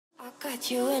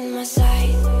Got you in my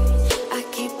sight. I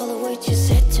keep all the words you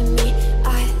said to me.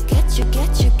 I get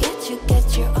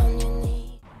you on your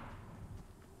knee.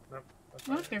 Nope.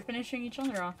 Look, they're finishing each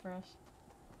other off for us.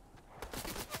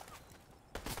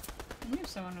 I knew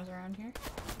someone was around here.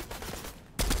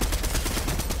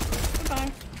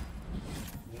 Goodbye.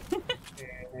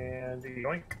 And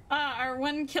yoink. Our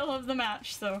one kill of the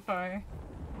match so far.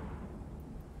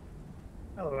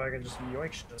 Hello, I can just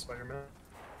yoink shit at Spider-Man.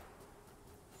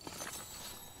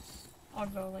 I'll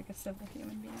go like a civil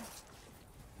human being.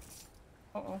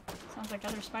 Uh-oh. Sounds like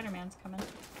other Spider-Man's coming.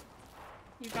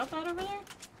 You got that over there?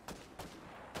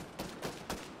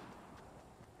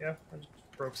 Yeah, I just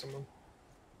broke someone.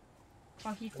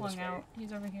 Oh, he flung out.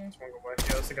 He's over here. Just one go away.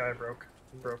 Yeah, that's the guy I broke.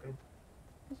 He's broken.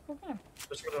 Let's go get him.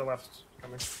 Just go to the left.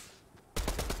 Coming.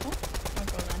 Oh, I'll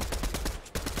go then.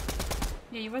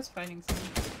 Yeah, he was fighting someone.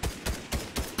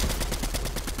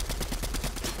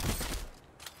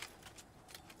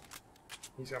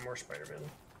 He's got more Spider-Man.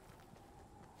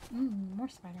 More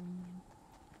Spider-Man.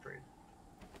 Trade.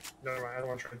 No, never mind. I don't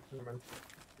want to trade. Never mind.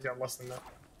 He's got less than that.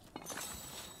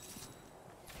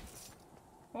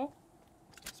 Oh.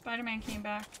 Spider-Man came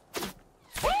back.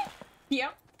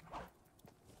 Yep.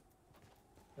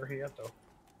 Where he at, though?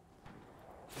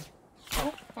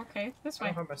 Oh, okay. This way.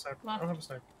 I don't have my sniper. I don't have a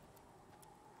sniper.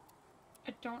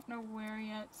 I don't know where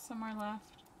yet. Somewhere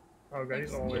left. Oh, God,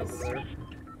 he's all the way over there.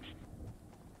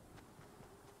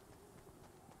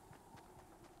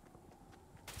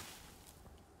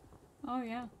 Oh,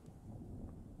 yeah.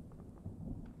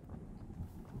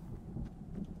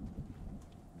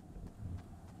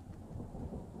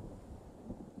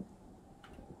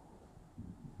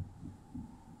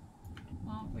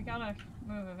 Well, we gotta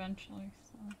move eventually,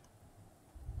 so...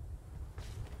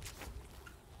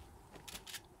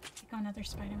 Take on another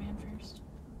Spider-Man first.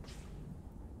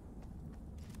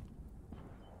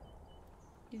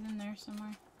 He's in there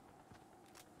somewhere.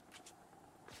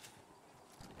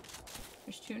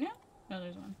 There's two now? No,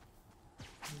 there's one.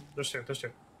 There's two. There's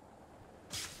two.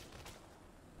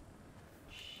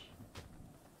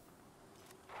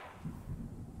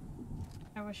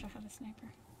 I wish I had a sniper.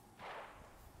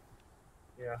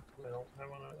 Yeah, I don't have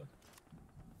one either.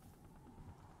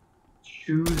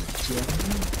 Choose Jenny?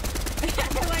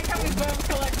 I like how we both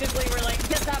collectively were like,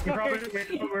 get that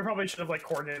fucker. We probably should have like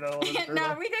coordinated a little bit.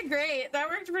 No, we did great. That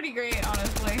worked pretty great,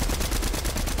 honestly.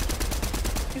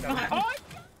 He's behind. Oh!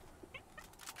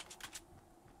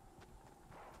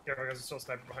 Yeah, because it's still a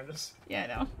sniper behind us. Yeah,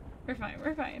 no. We're fine,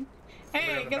 we're fine.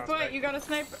 Hey, guess what? You got a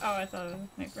sniper. Oh, I thought it was a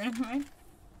sniper anyway.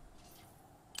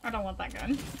 I don't want that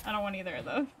gun. I don't want either of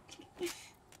those.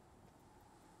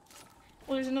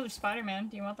 Well, there's another Spider-Man.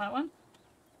 Do you want that one?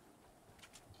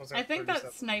 I think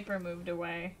that sniper moved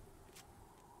away.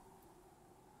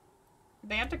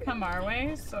 They have to come our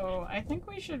way, so I think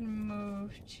we should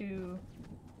move to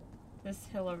this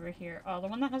hill over here. Oh, the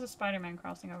one that has a Spider-Man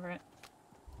crossing over it.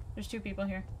 There's two people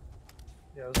here.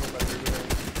 Yeah, there's one better there.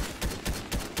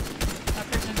 That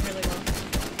person's really low.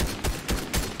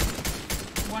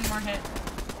 One more hit.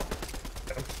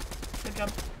 Okay. Good job.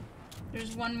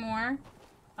 There's one more.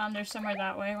 They're somewhere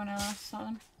that way when I last saw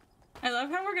them. I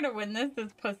love how we're gonna win this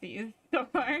as pussies so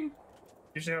far.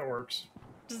 Usually how it works.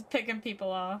 Just picking people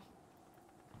off.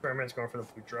 Spider-Man's going for the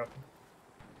blue drop.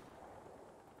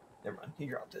 Never mind, he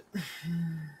dropped it.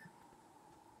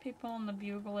 People in the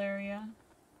bugle area.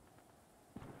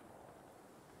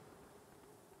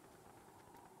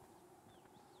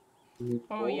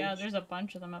 Oh yeah, there's a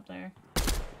bunch of them up there.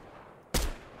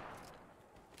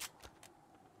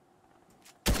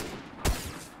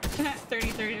 At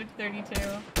 30, 30, 32.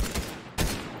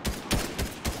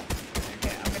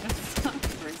 Okay, I'm gonna stop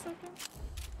for a second.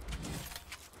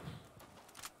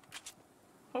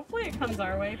 Hopefully it comes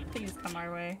our way. Please come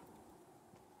our way.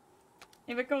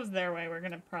 If it goes their way, we're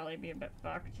gonna probably be a bit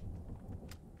fucked.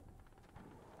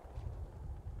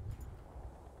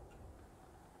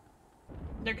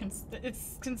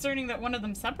 It's concerning that one of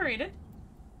them separated.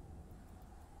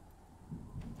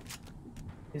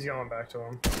 He's going back to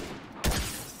him.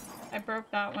 I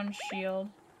broke that one's shield.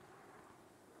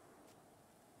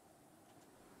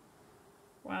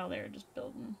 Wow, they were just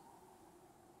building.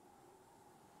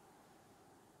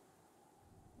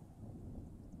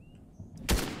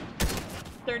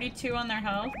 $32 on their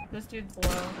health. This dude's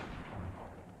low.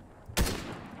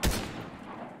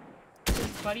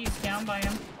 His buddy's down by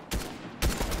him.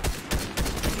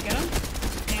 Did you get him?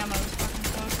 Damn, I was fucking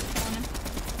close to killing him.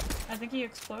 I think he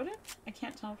exploded? I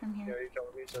can't tell from here. Yeah, he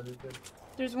killed me, so he did.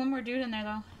 There's one more dude in there,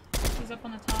 though. He's up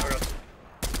on the top. Okay.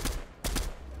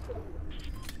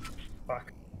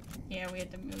 Fuck. Yeah, we had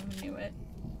to move. Knew it.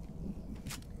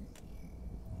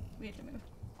 We had to move.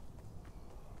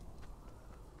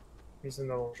 He's in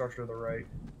the little structure to the right.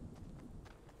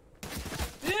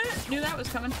 Knew that was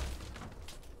coming.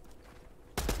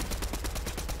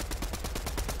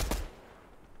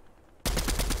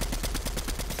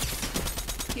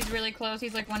 He's really close.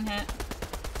 He's like one hit.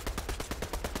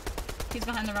 He's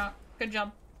behind the rock. Good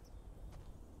job.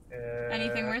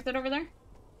 Anything worth it over there?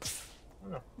 I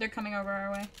don't know. They're coming over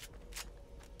our way.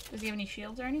 Does he have any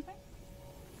shields or anything?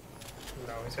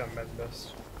 No, he's got med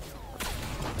mist.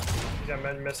 He's got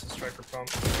med mist and striker pump.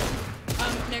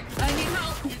 Nick, I need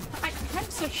help.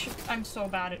 I'm so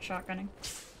bad at shotgunning.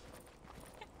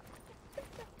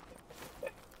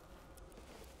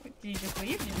 Wait, did you just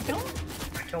leave? Did you kill him?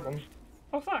 I killed him.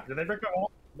 Oh fuck. Did they break my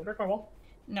wall? Did they break my wall?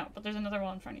 No, but there's another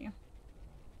wall in front of you.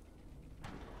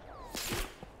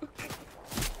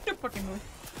 Don't fucking move.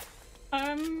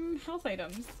 Health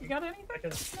items. You got anything? I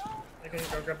can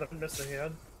go grab the mist that he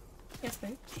had. Yes,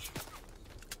 please.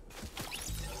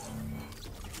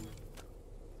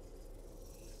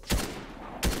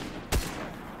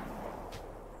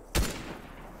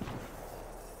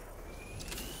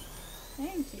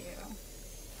 Thank you.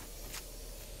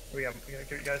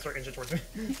 You gotta start inching towards me.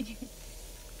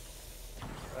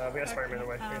 We got Spider-Man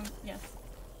away. Yes.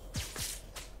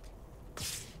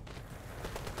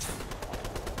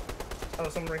 Oh,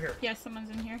 there's someone right here. Yes, someone's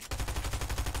in here.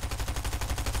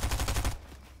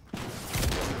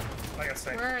 I got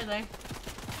sniped. Where are they?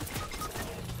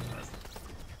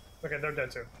 Okay, they're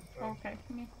dead too. Okay,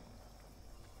 come here.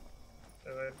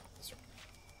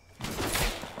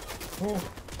 Oh.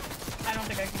 I don't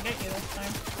think I can get you this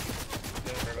time.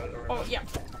 Don't worry Oh, about it. yeah.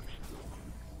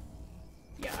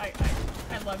 Yeah,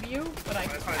 I love you, but I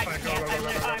Fine, can't. go, go, go,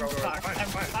 I'm go, go, go. fucked. Fine, I'm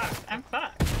fine, fucked. fine. I'm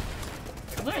fucked.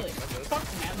 Literally,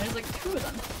 fucked, man. There's like 2 of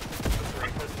them.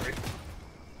 There's three.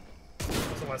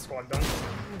 That's the last squad done.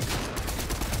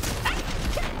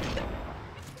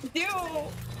 Dude!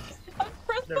 I'm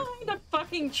pressed behind a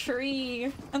fucking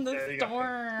tree and the Yeah, you got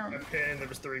storm. Okay, and there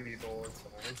was 3 people. It's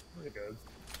fine. Pretty good.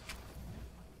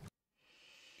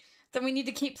 Then we need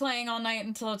to keep playing all night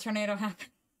until a tornado happens.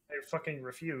 I fucking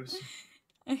refuse.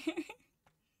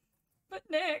 But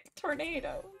Nick,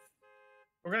 tornadoes.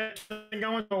 Okay,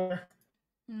 going over.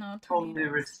 No, Told there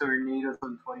tornadoes. was tornadoes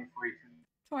on 2042.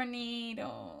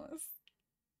 Tornadoes.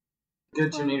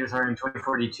 Good tornadoes are in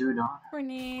 2042, Don.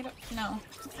 Tornado. No,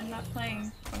 I'm not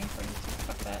playing 2042.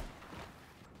 Fuck that.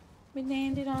 We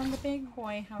landed on the big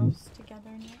boy house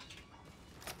together, Nick.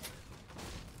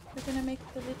 We're gonna make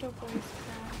the little boys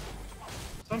cry.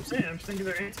 So I'm saying, I'm just thinking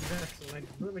they're anti-vax, and I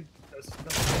really, that's not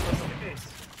the case.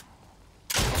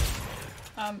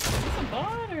 Is this a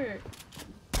bot or?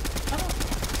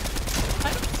 I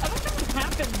don't know what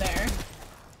happened there.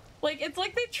 Like, it's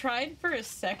like they tried for a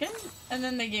second, and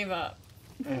then they gave up.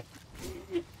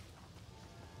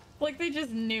 Like they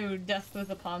just knew death was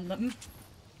upon them.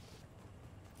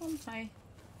 Senpai.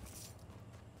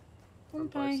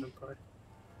 Senpai. Senpai.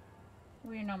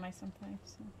 Well, you're not my senpai,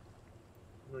 so.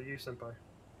 No, you, senpai.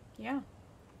 Yeah.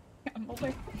 I'm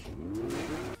older.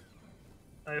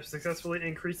 I have successfully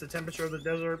increased the temperature of the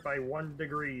desert by 1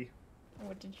 degree.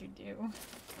 What did you do?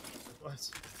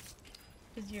 What?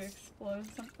 Did you explode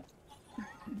something?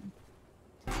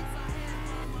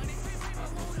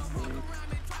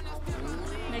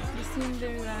 Nick, you seem to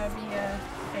be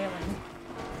failing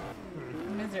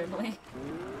miserably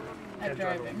at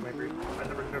driving. I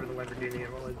never driven the Lamborghini,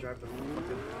 I've only driven the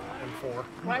fucking M4.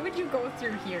 Why would you go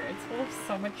through here? It's full of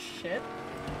so much shit.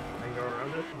 I can go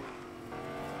around it.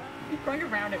 Going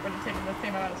around it would have taken the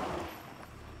same amount of time.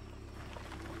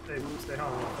 Stay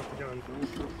on, what the fuck are you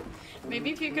doing? Maybe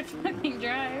if you could fucking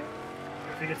drive.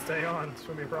 If you could stay on, it's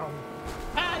gonna be a problem.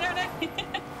 Ah, no, no!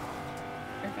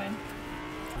 You're fine.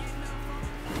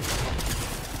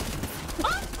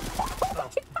 Oh.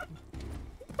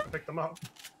 I picked them up.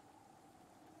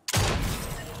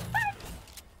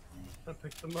 I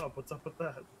picked them up, what's up with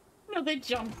that? No, they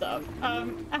jumped up. How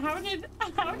did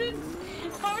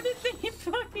they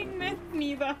fucking miss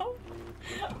me though?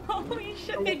 Holy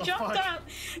shit, Oh, they what the jumped fuck? up!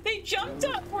 They jumped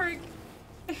up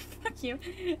fuck you.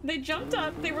 They jumped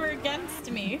up, they were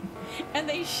against me, and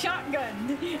they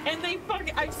shotgunned, and they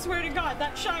fucking, I swear to God,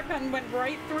 that shotgun went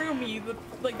right through me,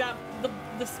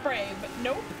 the spray, but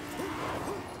nope.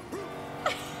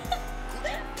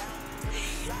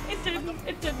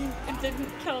 It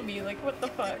didn't kill me, like what the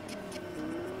fuck?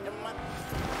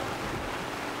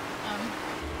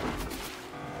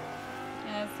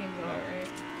 Yeah, that seems about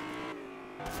right.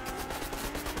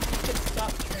 You could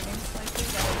stop turning slightly,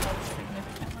 that would help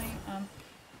significantly.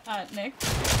 Nick?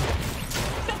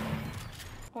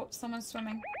 Oh, someone's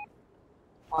swimming.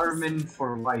 I Armin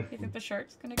for life. You think the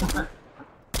shark's gonna get him?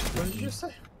 What did you just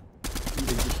say?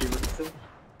 Did you hear what he said?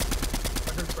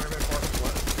 I heard Spider-Man far from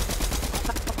what?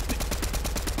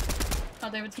 Oh,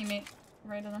 they have a teammate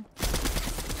right of them.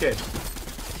 Good.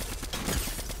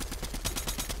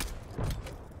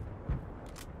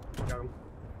 Got him.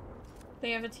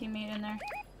 They have a teammate in there.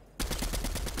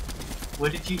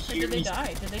 What did you Or hear? did they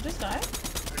die? Did they just die?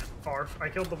 Far. I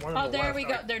killed the one Oh, on the there left. we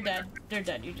go. They're dead. They're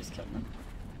dead. You just killed them.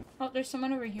 Oh, there's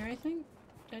someone over here, I think.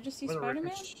 Did I just see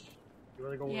Spider-Man? You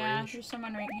wanna go Yeah, range? there's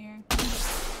someone right here.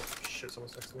 Shit,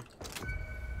 someone's next to me.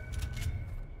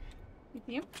 You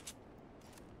see him?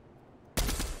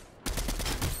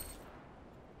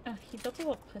 Oh, he built a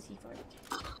little pussy fort.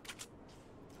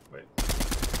 Wait.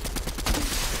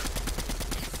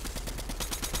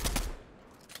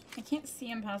 I can't see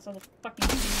him past all the fucking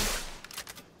trees.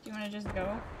 Do you want to just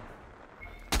go?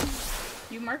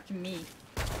 You marked me.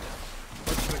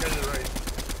 What's the guy to the right?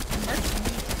 You marked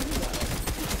me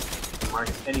too, Mark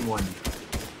anyone.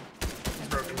 He's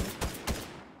broken.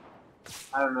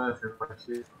 I don't know if you're part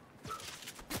two.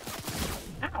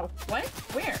 though. Ow! What?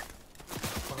 Where?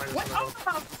 Behind What? us.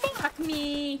 Oh, fuck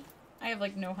me! I have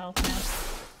like no health now.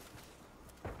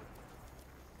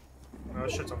 Oh,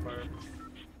 shit's on fire.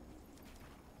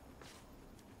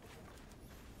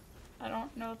 I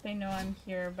don't know if they know I'm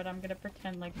here, but I'm gonna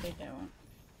pretend like they don't.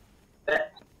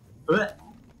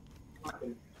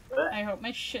 I hope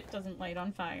my shit doesn't light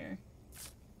on fire.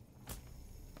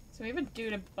 So we have a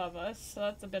dude above us, so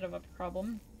that's a bit of a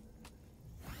problem.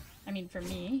 I mean, for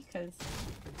me, because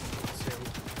See him.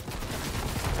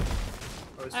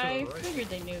 Oh, he's still I on the right. figured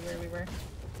they knew where we were.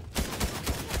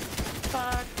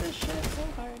 Fuck this shit so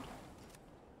hard.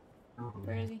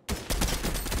 Where is he?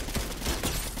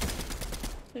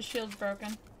 His shield's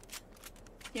broken.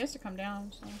 He has to come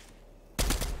down, so.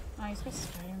 Oh, he's got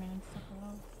Spider-Man. Fuck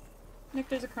off. Nick,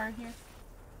 there's a car here.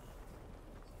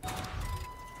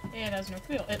 It has no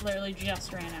fuel. It literally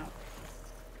just ran out.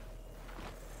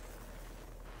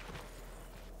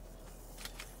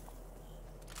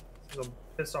 There's a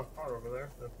pissed off car over there.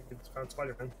 I think it's found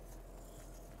Spider-Man.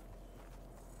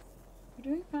 We're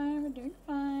doing fine, we're doing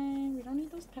fine. We don't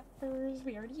need those peppers.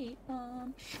 We already ate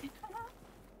them.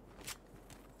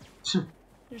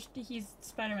 He's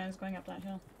Spider-Man's going up that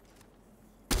hill.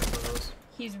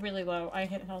 He's really low. I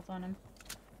hit health on him.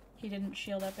 He didn't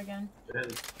shield up again. That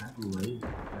is kind of late.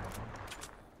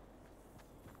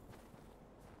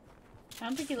 I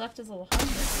don't think he left his little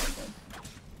hut.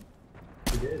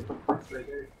 He did. It's right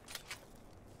there.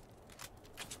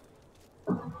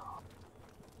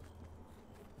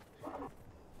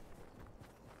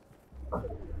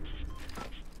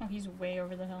 Oh, he's way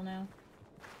over the hill now.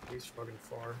 He's fucking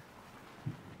far.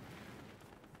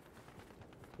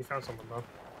 He found someone though.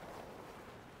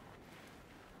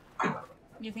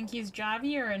 You think he's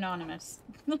Javi or anonymous?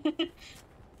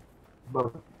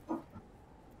 Both.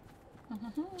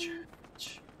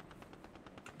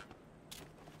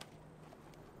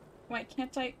 Why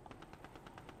can't I?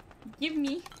 Give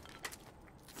me.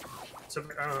 So,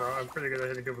 I don't know, I'm pretty good at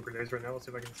hitting good with grenades right now. Let's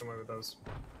see if I can hit someone with those.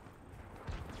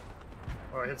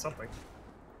 Oh, I hit something.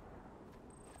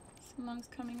 Someone's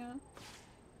coming up.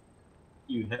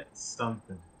 You hit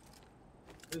something.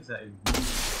 What is that?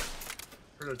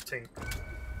 Heard a tink.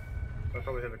 I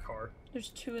probably hit a car. There's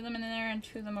two of them in there and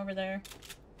two of them over there.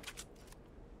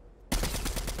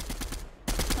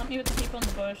 Help me with the people in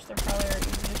the bush. They're probably our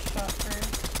easiest shot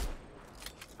first.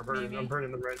 I'm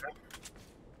burning them right now.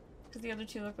 Because the other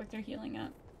two look like they're healing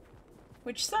up.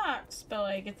 Which sucks, but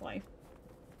like, it's life.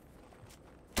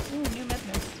 Ooh, new med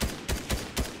mist.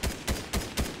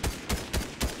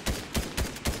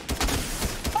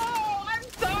 Oh, I'm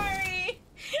sorry!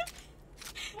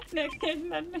 Nick,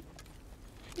 med mist.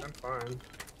 I'm fine.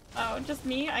 Oh, just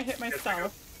me? I hit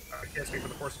myself. I can't speak for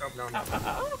the force scope. No, I'm Oh, not.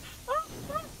 oh, oh,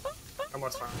 oh, oh, I'm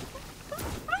less fine.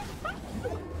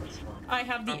 I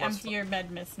have the I'm less emptier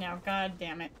med mist now. God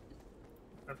damn it.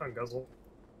 I found Guzzle.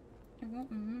 I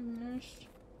want mist.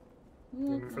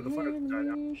 For the fire to die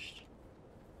down.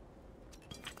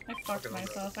 I fucked Okay,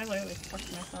 myself. I literally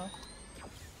fucked myself.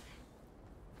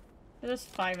 There's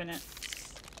 5 in it.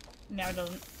 Now it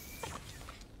doesn't.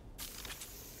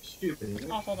 Stupid.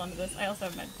 I'll hold on to this. I also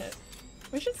have med kit.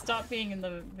 We should stop being in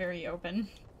the very open.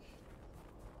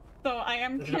 So I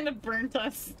am kind of burnt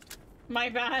us. My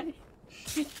bad.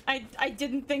 I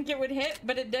didn't think it would hit,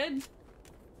 but it did.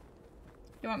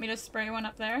 You want me to spray one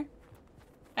up there?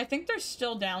 I think they're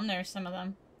still down there, some of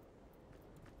them.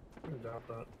 I doubt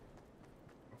that.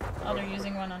 Oh, they're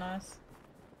using one on us.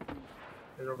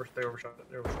 They overshot it.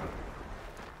 They overshot it.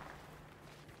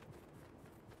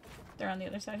 They're on the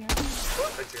other side here. I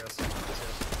see us. Well,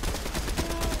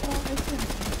 I see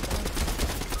them.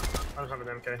 I don't have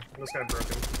an MK. This guy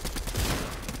broken.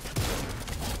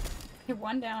 Okay,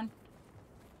 one down.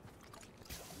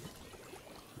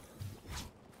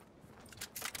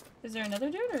 Is there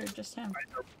another dude or just him?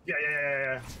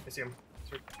 Yeah. I see him.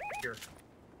 He's right here.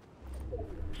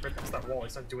 Right past that wall.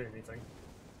 He's not doing anything.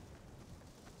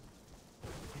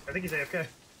 I think he's AFK.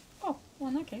 Oh, well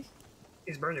in that case.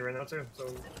 He's burning right now too, so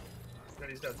no,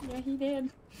 he's dead. Yeah, he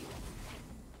did.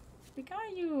 We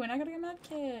got you, and I gotta get a med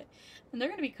kit. And they're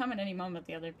gonna be coming any moment,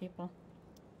 the other people.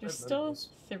 There's still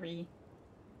 3.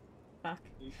 Fuck.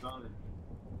 He's on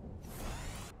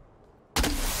it.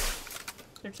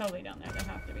 They're totally down there, they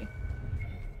have to be.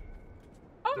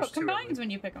 Oh, There's it combines when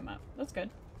you pick them up. That's good.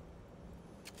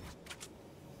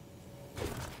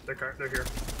 They're here.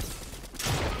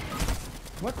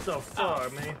 What the fuck,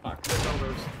 Oh, man? fuck. They killed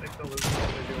those. They killed those. What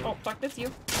are they doing? Oh, fuck, that's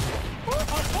you. Oh,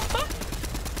 fuck!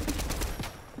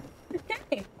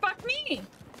 Hey, fuck me!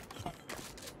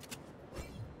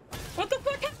 What the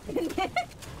fuck happened?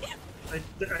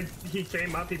 He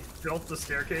came up, he built the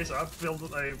staircase up, built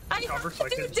a I cover so I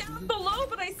heard you could... down below,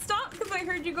 but I stopped because I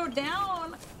heard you go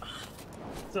down.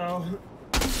 So,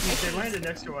 they landed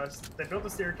next to us, they built the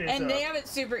staircase And up. they have it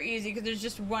super easy because there's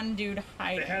just one dude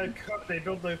hiding. They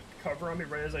built the cover on me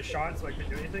right as I shot so I couldn't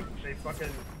do anything.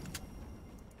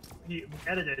 He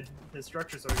edited his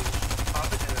structure so he could pop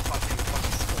it and then fucking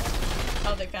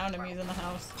Oh, they found him. He's in the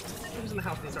house. He was in the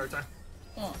house the entire time.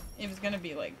 Well, it was gonna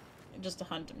be like just to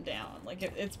hunt him down. Like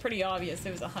it's pretty obvious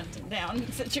it was a hunt him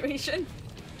down situation.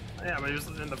 Yeah, but he was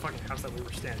in the fucking house that we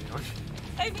were standing on.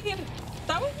 I mean,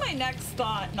 that was my next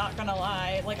thought, not gonna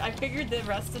lie. Like, I figured the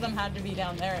rest of them had to be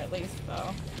down there at least, though.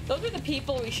 Those are the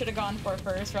people we should have gone for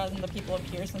first, rather than the people up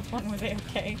here, since one was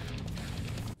AFK.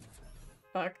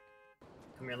 Fuck.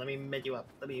 Come here, let me med you up.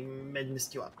 Let me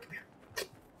mist you up. Come here.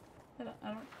 I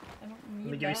don't need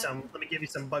Let me give you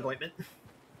some bug ointment.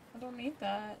 I don't need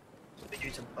that. Let me give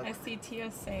you some bug I see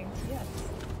TS saying yes.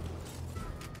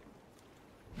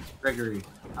 Gregory,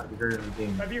 have you heard of the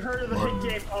game? Have you heard of the hit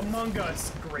game Among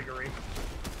Us, Gregory?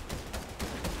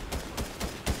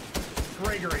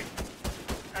 Gregory,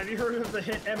 have you heard of the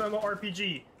hit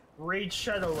MMORPG Raid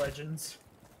Shadow Legends?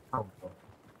 Oh,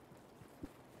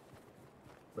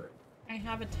 but I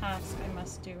have a task I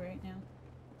must do right now.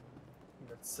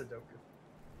 That's Sudoku.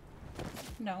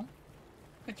 No.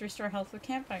 It's restore health with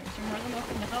campfires. You're more than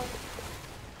welcome to help.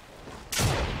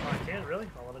 Oh, I can, really?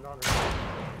 I'll let it on.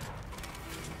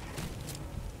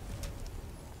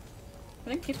 I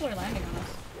think people are landing on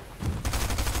us.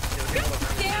 Yeah, God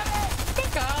damn it!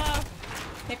 Fuck off!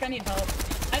 Nick, I need help.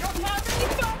 I don't have any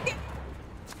fucking...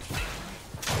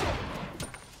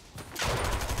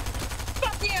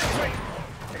 Fuck you! wait!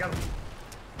 I got him.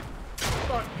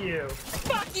 Fuck you.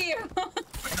 Fuck you!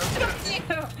 Fuck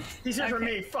you! He's here for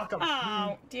me. Fuck him.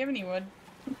 Oh, do you have any wood?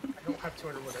 I don't have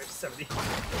 200 wood. I have 70.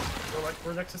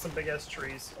 We're next to some big ass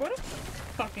trees. What a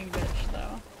fucking bitch,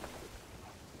 though.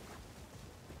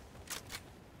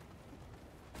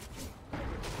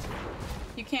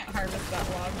 You can't harvest that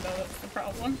log, though. That's the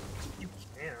problem. You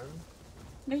can.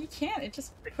 No, you can't. It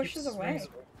just It pushes keeps away. swings.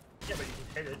 Yeah, but you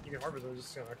can hit it. You can harvest it.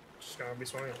 It's just gonna be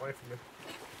swimming away from you.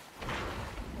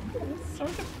 It's so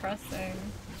depressing.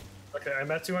 Okay,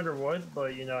 I'm at 200 wood,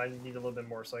 but you know I need a little bit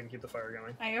more so I can keep the fire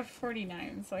going. I have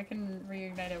 49, so I can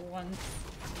reignite it once.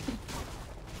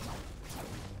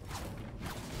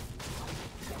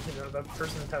 You know, that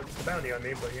person had the bounty on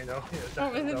me, but you know.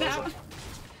 Oh, is it that was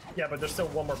yeah, but there's still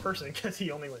one more person because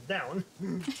he only went down.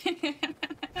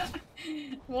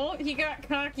 Well, he got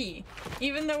cocky.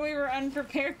 Even though we were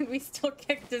unprepared, we still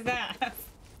kicked his ass.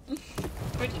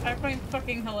 Which I find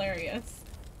fucking hilarious.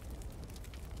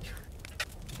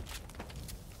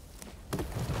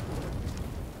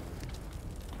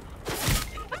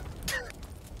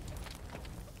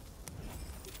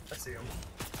 I see him.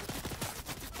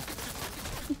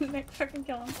 Nick, fucking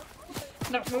kill him.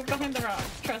 No, move behind the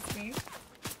rocks. Trust me.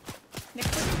 Nick,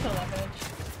 fucking kill that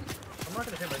bitch. I'm not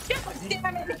gonna hit myself. God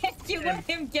damn it, Nick! You let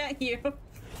him get you!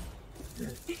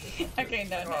 Okay,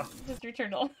 no, Oh. just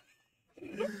return all.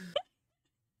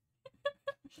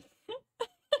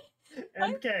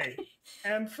 MK.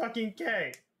 M fucking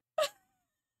K.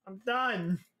 I'm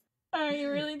done. Are you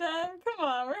really done? Come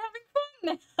on, we're having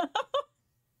fun now.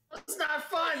 It's not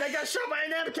fun. I got shot by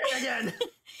an MK again.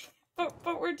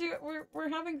 But we're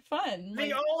having fun. The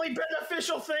Like, only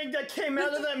beneficial thing that came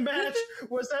out of that match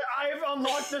was that I've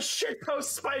unlocked the shitpost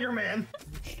Spider-Man.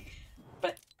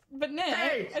 but Nick,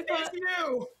 Hey, I it's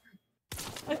you.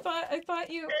 thought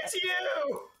you. It's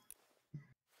you.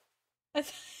 I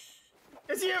th-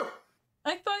 It's you.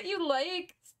 I thought you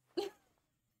liked...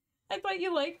 I thought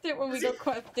you liked it when we go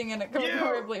questing and it goes You!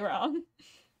 horribly wrong.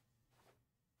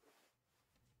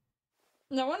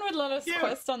 No one would let us You!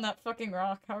 quest on that fucking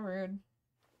rock. How rude.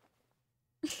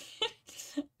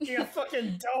 You got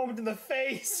fucking domed in the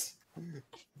face.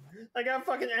 I got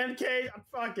fucking MK. I'm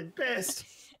fucking pissed.